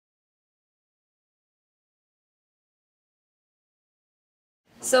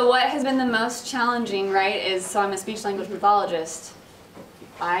So what has been the most challenging, right, is, so I'm a speech language pathologist.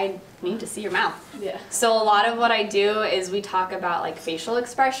 I need to see your mouth. Yeah. So a lot of what I do is we talk about like facial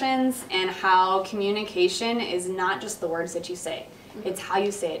expressions and how communication is not just the words that you say. It's how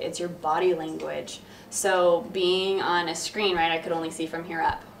you say it. It's your body language. So being on a screen, right, I could only see from here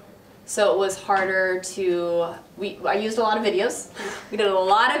up. So it was harder to, I used a lot of videos. We did a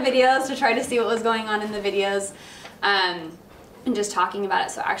lot of videos to try to see what was going on in the videos. And just talking about it.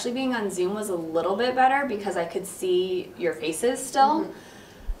 So actually being on Zoom was a little bit better because I could see your faces still.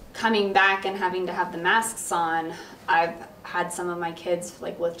 Coming back and having to have the masks on, I've had some of my kids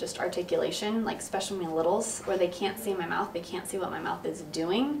like with just articulation, like especially my littles, where they can't see my mouth, they can't see what my mouth is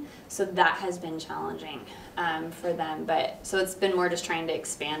doing. So that has been challenging for them. But so it's been more just trying to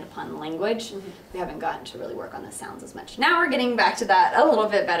expand upon language. We haven't gotten to really work on the sounds as much. Now we're getting back to that a little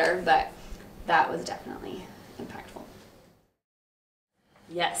bit better, but that was definitely impactful.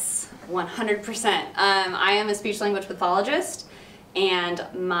 Yes, 100%. I am a speech language pathologist, and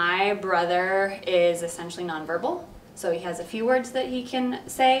my brother is essentially nonverbal. So he has a few words that he can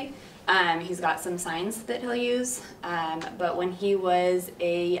say. He's got some signs that he'll use. But when he was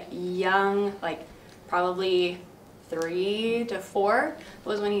a young, like probably 3 to 4,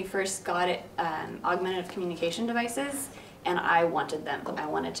 was when he first got it, augmentative communication devices. And I wanted them. I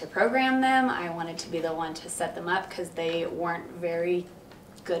wanted to program them. I wanted to be the one to set them up because they weren't very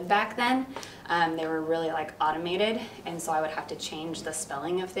good back then. They were really like automated, and so I would have to change the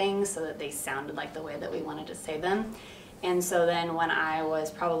spelling of things so that they sounded like the way that we wanted to say them. And so then when I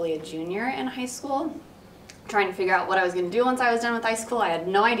was probably a junior in high school, trying to figure out what I was going to do once I was done with high school, I had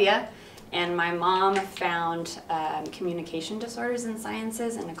no idea. And my mom found communication disorders and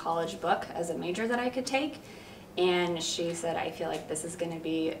sciences in a college book as a major that I could take. And she said, I feel like this is going to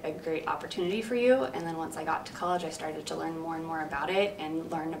be a great opportunity for you. And then once I got to college, I started to learn more and more about it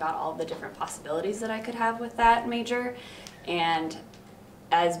and learn about all the different possibilities that I could have with that major. And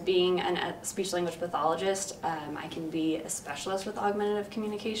as being a speech language pathologist, I can be a specialist with augmentative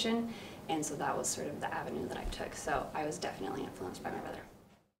communication. And so that was sort of the avenue that I took. So I was definitely influenced by my brother.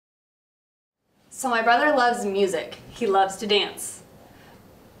 So my brother loves music. He loves to dance.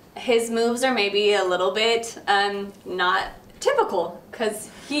 His moves are maybe a little bit not typical because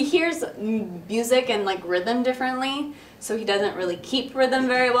he hears music and like rhythm differently, so he doesn't really keep rhythm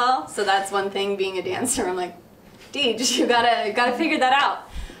very well. So that's one thing being a dancer. I'm like, Deej, you gotta figure that out.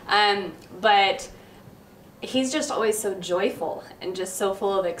 But he's just always so joyful and just so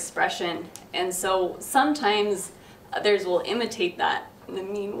full of expression, and so sometimes others will imitate that in a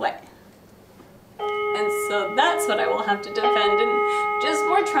mean way. And so that's what I will have to defend, and just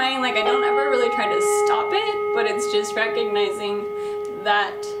more trying, like I don't ever really try to stop it, but it's just recognizing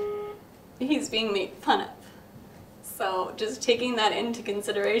that he's being made fun of. So just taking that into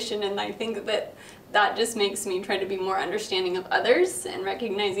consideration, and I think that that just makes me try to be more understanding of others and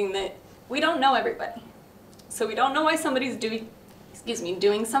recognizing that we don't know everybody. So we don't know why somebody's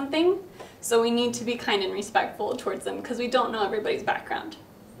doing something, so we need to be kind and respectful towards them because we don't know everybody's background.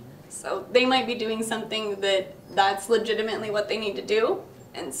 So they might be doing something that's legitimately what they need to do,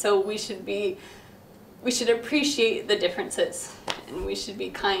 and so we should appreciate the differences, and we should be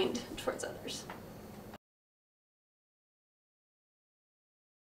kind towards others.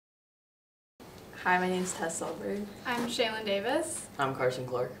 Hi, my name is Tess Selberg. I'm Shaylin Davis. I'm Carson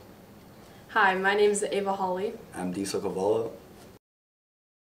Clark. Hi, my name is Ava Hawley. I'm Diesel Cavallo.